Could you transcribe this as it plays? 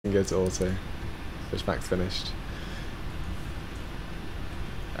can go to auto. Switchback's finished.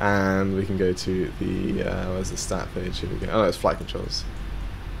 And we can go to the, where's the stat page? Here we go. Oh no, it's flight controls.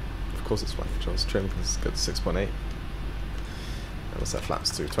 Of course it's flight controls. Trim can go to 6.8. And we'll set flaps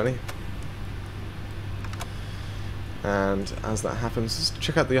to 20. And as that happens, just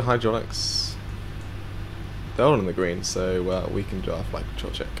check out the hydraulics. They're all in the green, so we can do our flight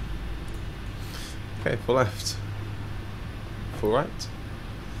control check. Okay, full left. Full right.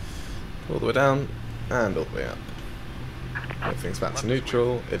 All the way down, and all the way up. Everything's back to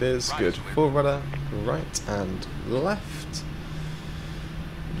neutral. It is good. Full rudder, right and left.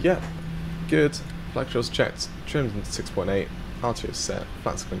 Yep, good. Flight controls checked. Trimmed into 6.8. R2 is set.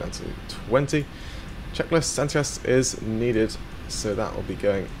 Flaps going down to 20. Checklist anti-test is needed, so that will be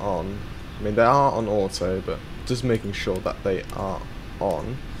going on. I mean, they are on auto, but just making sure that they are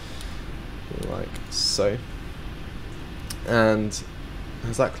on, like so. And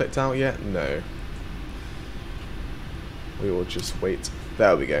has that clicked out yet? No. We will just wait.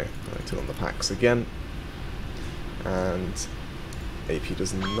 There we go. I turn on the packs again, and AP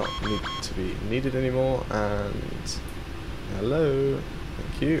does not need to be needed anymore. And hello.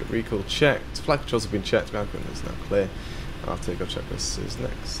 Thank you. Recall checked. Flight controls have been checked. Ground equipment is now clear. Our takeoff checklist is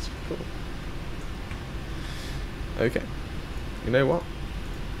next. Cool. Okay. You know what?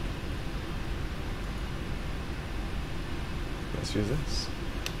 Let's use this.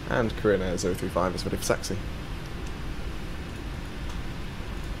 And Korean Air 035 is ready for taxi.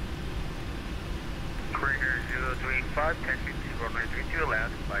 Korean Air 035, taxi to runway 32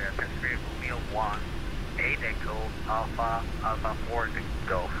 left via taxi Romeo 1. 8 Echo Alpha Alpha 4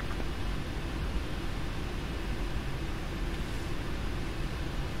 Golf.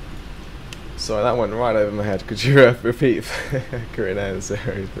 Sorry, that went right over my head. Could you repeat Korean Air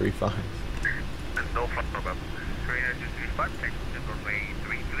 035? No problem. Korean Air 035, taxi to runway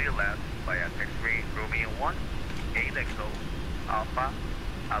 33 left via taxi Romeo 1. 8 Echo Alpha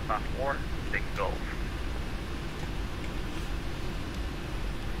Alpha 4 Golf.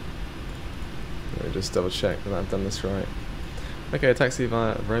 Let me just double check that I've done this right. Okay, taxi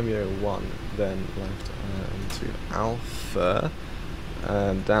via Romeo 1, then left into Alpha,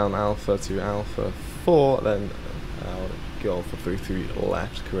 and down Alpha to Alpha 4, then Golf for 33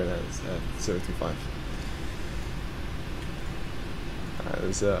 left, Korean Air 035. That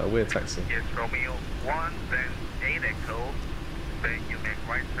is a weird taxi. Yes, Romeo 1, then 8 Echo, then you make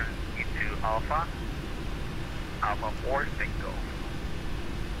right turn into Alpha Alpha 4 Golf.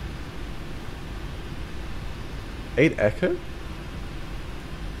 8 Echo?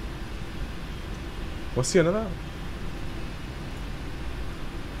 What's the other?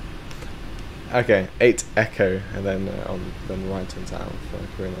 Okay, 8 Echo, and then then right into Alpha,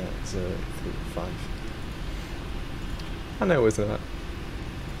 Korean Air 035. I know it wasn't that.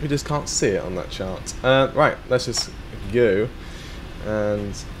 We just can't see it on that chart. Right, let's just go.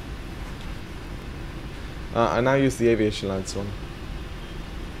 And I now use the aviation lines one.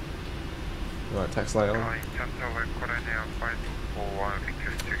 Right, tax light on.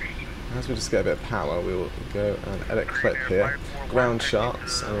 As we just get a bit of power, we will go and edit clip here. Ground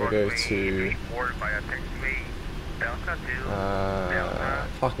shots, and we'll go to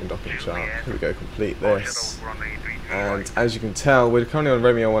parking docking chart. Here we go, complete this. And as you can tell, we're currently on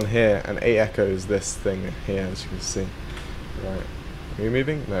Romeo 1 here, and 8 echoes this thing here, as you can see. Right, are we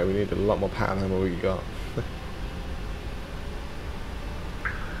moving? No, we need a lot more power than what we got.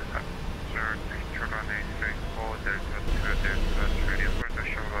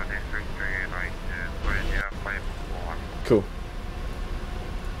 Cool.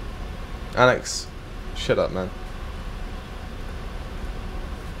 Alex, shut up, man.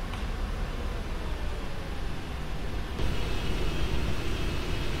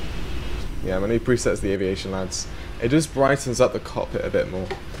 Yeah, my new preset is the aviation lads. It just brightens up the cockpit a bit more.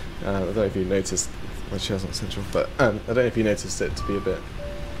 I don't know if you noticed, my chair's not central, but I don't know if you noticed it to be a bit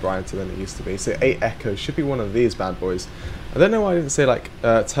brighter than it used to be. So 8 Echo should be one of these bad boys. I don't know why I didn't say like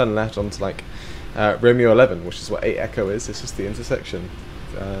turn left onto like Romeo 11, which is what 8 Echo is. It's just the intersection.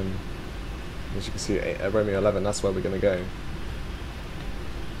 As you can see, Romeo 11, that's where we're going to go.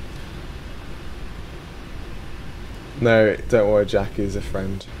 No, don't worry, Jack is a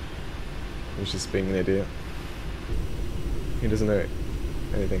friend. He's just being an idiot. He doesn't know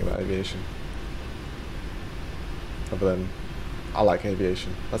anything about aviation. Other than, I like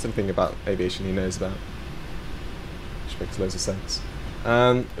aviation. That's the thing about aviation he knows about. Which makes loads of sense.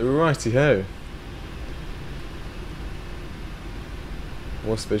 Righty-ho.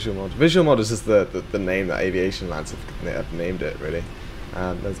 What's visual mod? Visual mod is just the name that aviation lads have named it, really.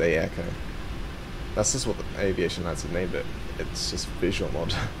 There's 8 Echo. That's just what the aviation lads have named it. it's just visual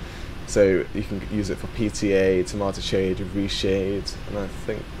mod. So you can use it for PTA, tomato shade, reshade, and I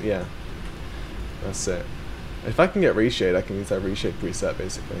think, yeah, that's it. If I can get reshade, I can use that reshade preset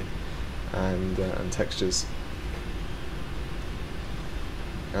basically, and textures.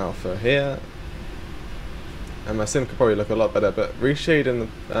 Alpha here, and my sim could probably look a lot better, but reshade in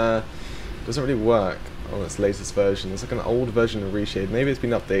the, doesn't really work on its latest version. It's like an old version of reshade. Maybe it's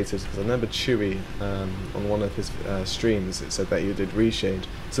been updated, because I remember Chewy on one of his streams, it said that you did reshade.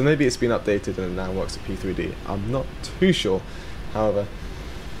 So maybe it's been updated and it now works with P3D. I'm not too sure, however,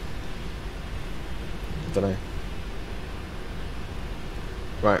 I don't know.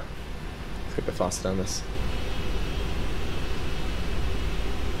 Right, let's get a bit faster down this.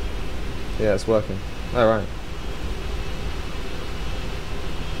 Yeah, it's working. Alright.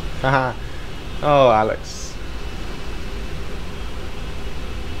 Haha. Oh, Alex.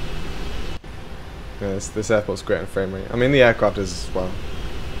 Yeah, this airport's great on frame rate. I mean, the aircraft is as well.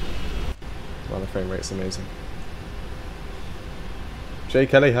 Well, the frame rate's amazing. Jay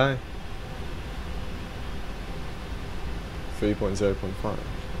Kelly, hi. 3.0.5.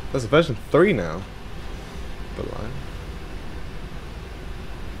 There's a version 3 now. But line.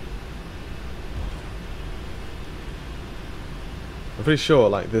 I'm pretty sure,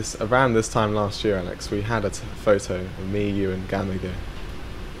 like this, around this time last year, Alex, we had a photo of me, you, and Gamigo.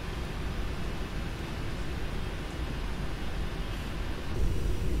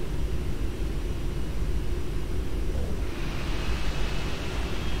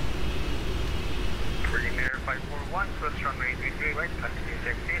 Premier 541, first runway 33 right, continue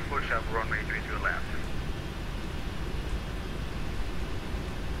taxi, full sharp runway 32 left.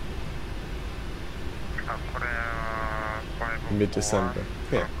 Mid-December.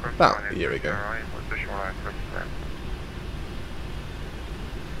 Yeah, about a year ago.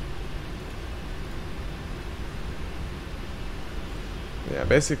 Yeah,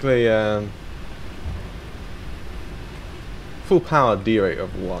 basically, full power D rate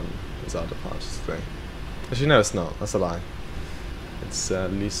of 1 is our departure today. Actually, no, it's not. That's a lie. It's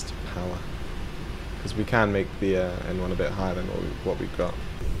least power, because we can make the N1 a bit higher than what we've got.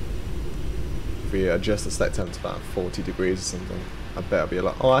 If we adjust the select temp to about 40 degrees or something, I bet it'll be a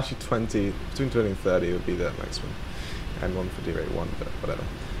lot. Oh, actually, between 20 and 30 would be the maximum. N1 for D rate 1, but whatever.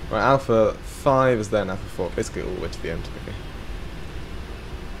 Right, Alpha 5 is there, and Alpha 4, basically all the way to the end.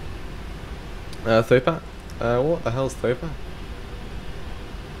 Okay. Thopat? What the hell's Thopat?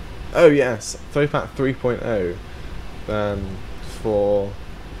 Oh yes, Thopat 3.0 for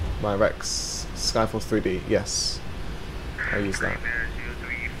my Rex Skyforce 3D, yes. I use that.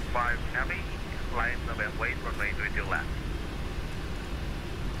 Line up and wait for runway 32 left.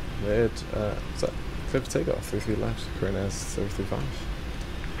 Weird, is that clear for takeoff? 33 left, Korean Air's 035.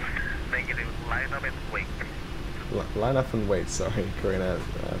 Negative, line up and wait. Line up and wait, sorry, Korean Air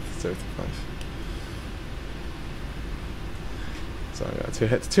 035. Sorry, I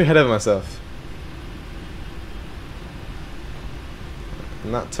got too ahead of myself.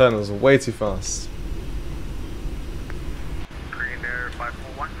 And that turn was way too fast. Korean Air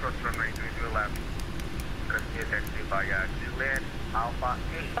 541, cross runway 32 left. Continue taxi via Turbulent, Alpha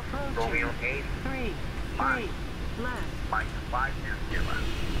 8, Romeo 8, 3, 5, left. Mike 5, and 0.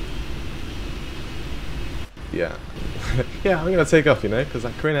 Yeah. Yeah, I'm gonna take off, you know, because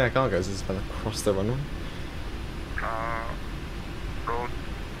that Korean Air Cargo's is about to cross the runway. Road,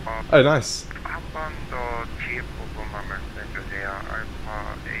 Oh, nice. 한 번 더 뒤에 부분만 말씀해주세요.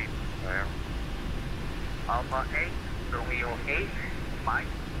 Alpha 8, Alpha 8, Romeo 8, Mike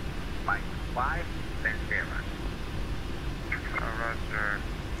 5, and 0. Roger.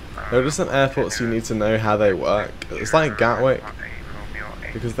 There are just some airports you need to know how they work. It's like Gatwick,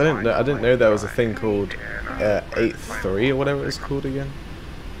 because they didn't know, I didn't know there was a thing called 8.3 or whatever it was called again.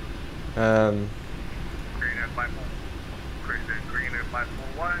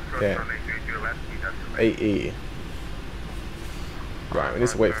 Yeah. 8E. Right, we need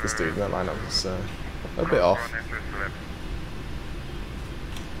to wait for this dude. That lineup was a bit off.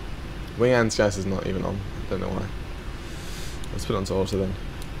 Wing anti-ice is not even on. I don't know why. Let's put it onto auto then.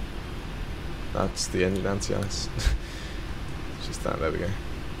 That's the engine anti-ice. It's just that. There we go.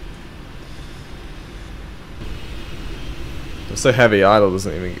 It's so heavy, idle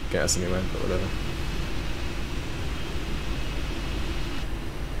doesn't even get us anywhere, but whatever.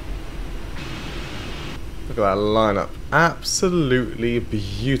 Look at that lineup. Absolutely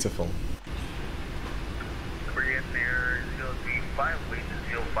beautiful. Korean Air 035, weight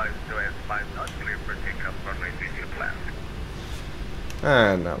 050 and 5 knots, clear for takeoff, runway 32 left.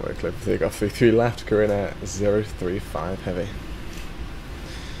 And now we're clear for takeoff, 33 left, Korean Air 035 heavy.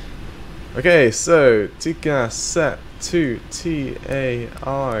 Okay, so TCAS set to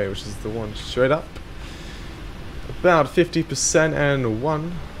TAI, which is the one straight up. About 50% and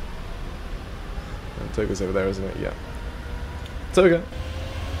 1. And Toga's over there, isn't it? Yeah. Toga.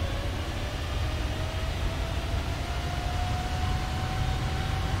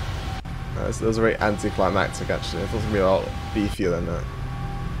 That was very anticlimactic actually. I thought it was going to be a lot beefier than that.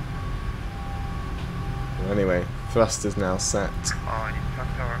 Well, anyway, thrust is now set.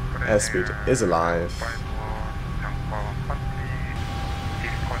 Airspeed is alive.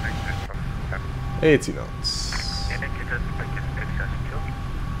 80 knots.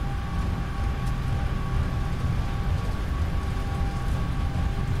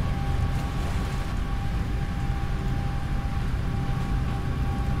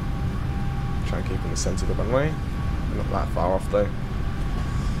 Try and keep in the centre of the runway. Not that far off though.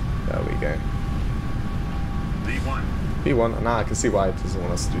 There we go. V1. V1, and now I can see why it doesn't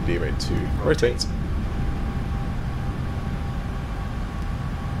want us to do D-rate 2. Rotate.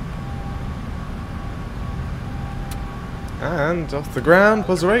 And off the ground,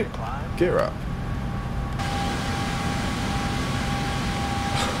 pause rate, gear up.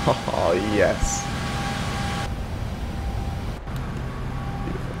 Oh yes.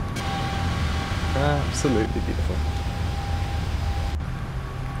 Beautiful. Absolutely beautiful.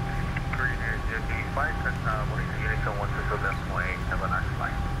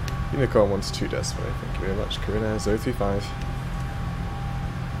 Unicorn 1-2 decimal, thank you very much. Karina 035.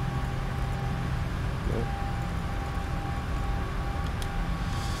 Nope.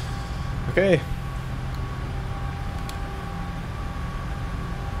 Okay.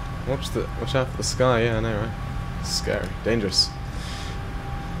 Watch out for the sky, yeah I know, right? It's scary. Dangerous.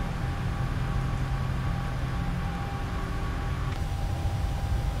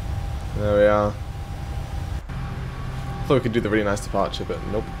 There we are. Thought we could do the really nice departure, but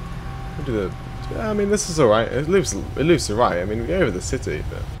nope. We'll do the. Yeah, I mean this is alright. It looks alright. I mean we go over the city,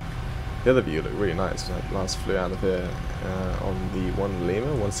 but the other view looked really nice. When I last flew out of here on the 1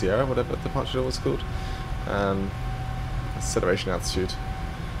 Lima, 1 Sierra, whatever the departure was called. Acceleration altitude.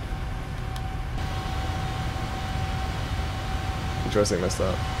 Interesting, messed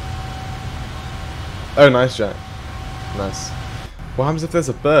up. Oh, nice, Jack. Nice. What happens if there's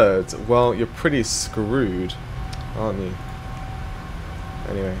a bird? Well, you're pretty screwed, aren't you?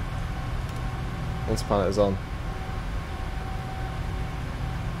 Anyway. Autopilot is on.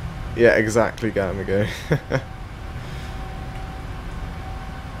 Yeah, exactly, Gamigo.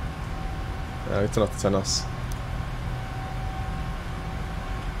 We turn off the Tenos.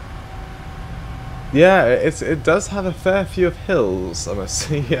 Yeah, it does have a fair few of hills, I must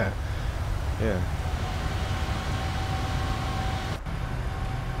say. Yeah, yeah.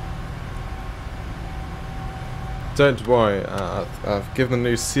 Don't worry, I've given the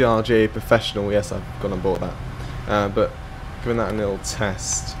new CRJ Professional. Yes, I've gone and bought that. But given that a little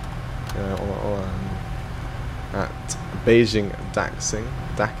test at Beijing Daxing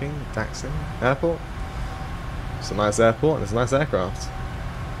Airport. It's a nice airport and it's a nice aircraft.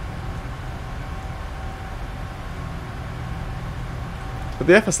 But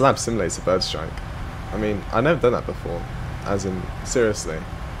the FSLab simulates a bird strike. I mean, I've never done that before. As in, seriously.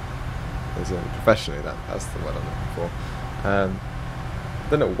 As in, professionally, that's the word I'm looking for. I've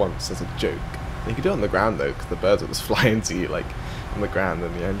done it once as a joke. You could do it on the ground though, because the birds will just fly into you, like, on the ground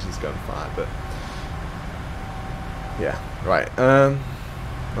and the engine's going fire, but... Yeah, right. Oh,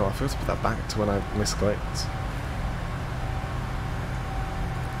 I forgot to put that back to when I misclicked.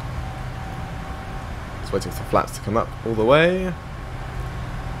 Just waiting for the flaps to come up all the way.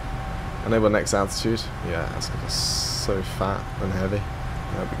 Enable next altitude. Yeah, that's gonna be so fat and heavy.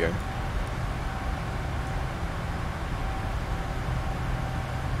 There we go.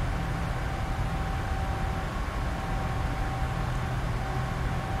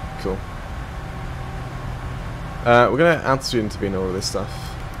 Cool. We're gonna altitude intervene all of this stuff.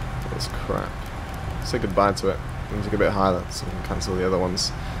 That's crap. Say goodbye to it. We need to get a bit higher so we can cancel the other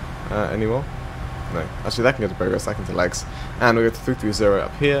ones. Anymore? No. Actually, that can go to progress, that can go to legs. And we'll go to 330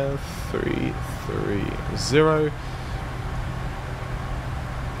 up here. 330.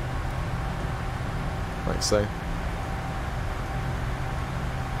 Like so.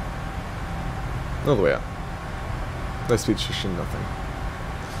 All the way up. No speed restriction, nothing.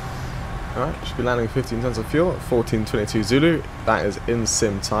 Alright, should be landing 15 tons of fuel at 14:22 Zulu. That is in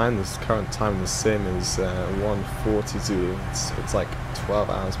sim time. This current time in the sim is 1:40 Zulu. It's like 12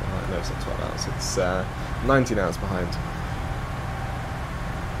 hours behind. No, it's not 12 hours. It's 19 hours behind.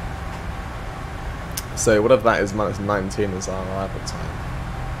 So whatever that is minus 19 is our arrival time.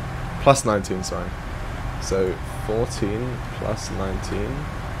 Plus 19, sorry. So 14 plus 19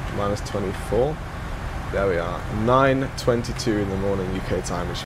 minus 24. There we are. 9:22 in the morning UK time, which